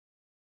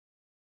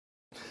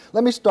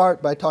Let me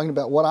start by talking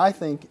about what I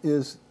think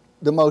is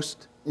the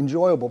most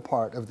enjoyable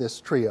part of this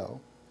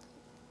trio,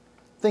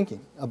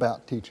 thinking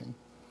about teaching.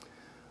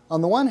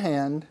 On the one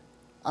hand,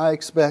 I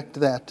expect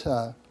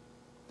that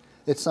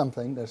it's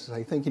something, that's to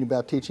say, thinking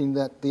about teaching,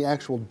 that the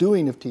actual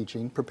doing of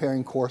teaching,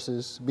 preparing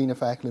courses, being a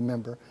faculty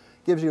member,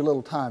 gives you a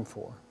little time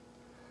for.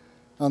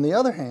 On the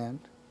other hand,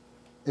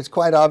 it's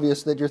quite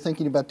obvious that you're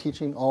thinking about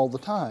teaching all the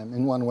time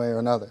in one way or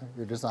another.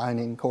 You're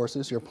designing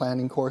courses, you're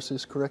planning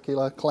courses,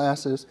 curricula,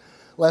 classes,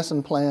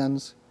 lesson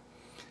plans.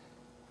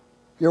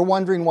 You're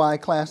wondering why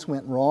class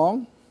went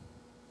wrong,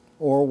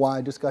 or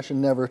why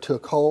discussion never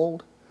took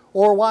hold,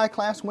 or why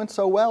class went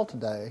so well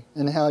today,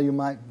 and how you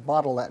might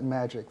bottle that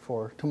magic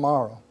for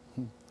tomorrow.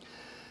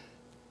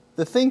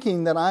 The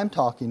thinking that I'm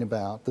talking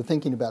about, the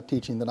thinking about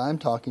teaching that I'm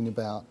talking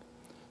about,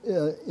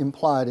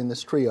 implied in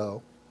this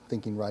trio,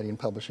 thinking, writing, and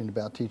publishing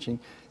about teaching,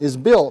 is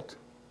built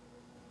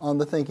on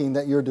the thinking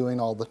that you're doing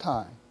all the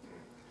time.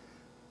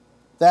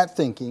 That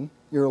thinking,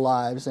 your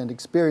lives and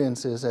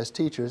experiences as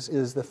teachers,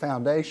 is the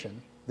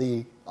foundation,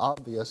 the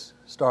obvious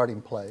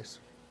starting place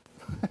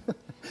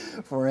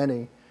for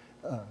any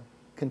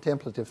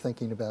contemplative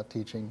thinking about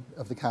teaching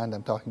of the kind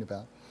I'm talking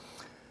about.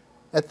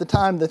 At the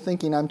time, the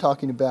thinking I'm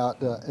talking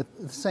about, at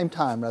the same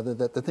time, rather,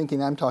 that the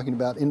thinking I'm talking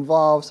about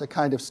involves a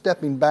kind of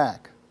stepping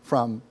back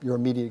from your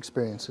immediate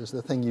experiences,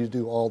 the thing you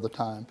do all the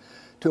time,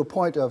 to a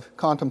point of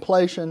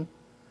contemplation,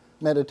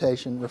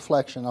 meditation,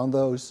 reflection on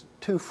those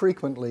too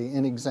frequently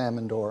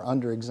inexamined or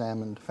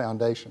underexamined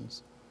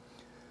foundations.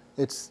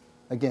 It's,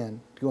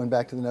 again, going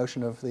back to the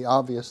notion of the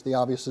obvious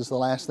is the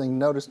last thing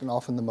noticed and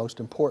often the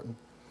most important.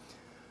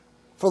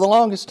 For the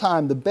longest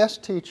time, the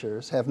best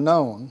teachers have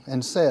known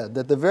and said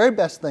that the very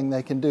best thing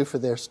they can do for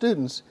their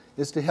students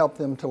is to help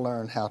them to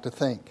learn how to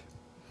think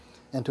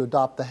and to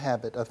adopt the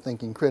habit of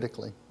thinking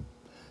critically,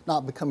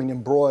 not becoming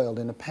embroiled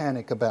in a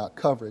panic about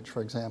coverage,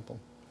 for example.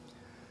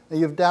 Now,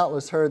 you've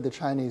doubtless heard the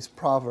Chinese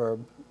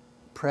proverb,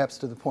 perhaps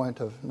to the point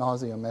of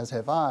nauseam, as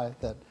have I,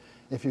 that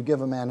if you give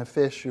a man a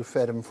fish, you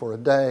fed him for a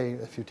day.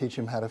 If you teach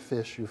him how to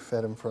fish, you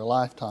fed him for a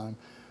lifetime.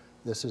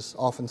 This is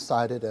often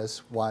cited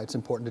as why it's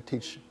important to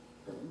teach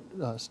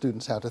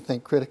students how to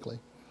think critically.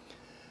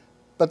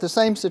 But the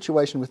same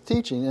situation with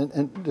teaching,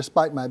 and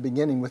despite my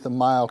beginning with a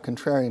mild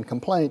contrarian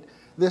complaint,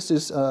 this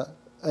is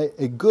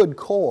a good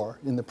core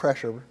in the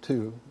pressure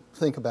to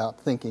think about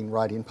thinking,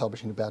 writing,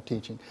 publishing about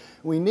teaching.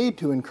 We need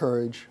to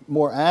encourage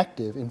more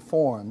active,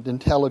 informed,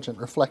 intelligent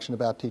reflection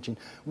about teaching,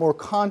 more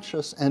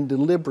conscious and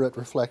deliberate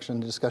reflection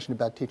and discussion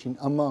about teaching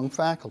among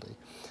faculty.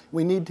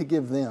 We need to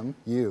give them,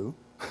 you,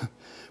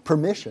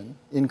 permission,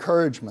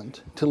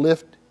 encouragement to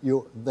lift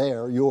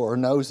your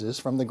noses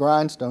from the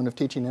grindstone of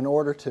teaching in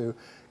order to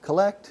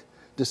collect,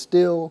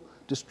 distill,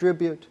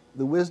 distribute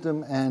the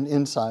wisdom and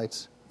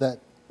insights that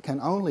can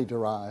only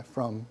derive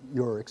from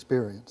your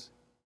experience.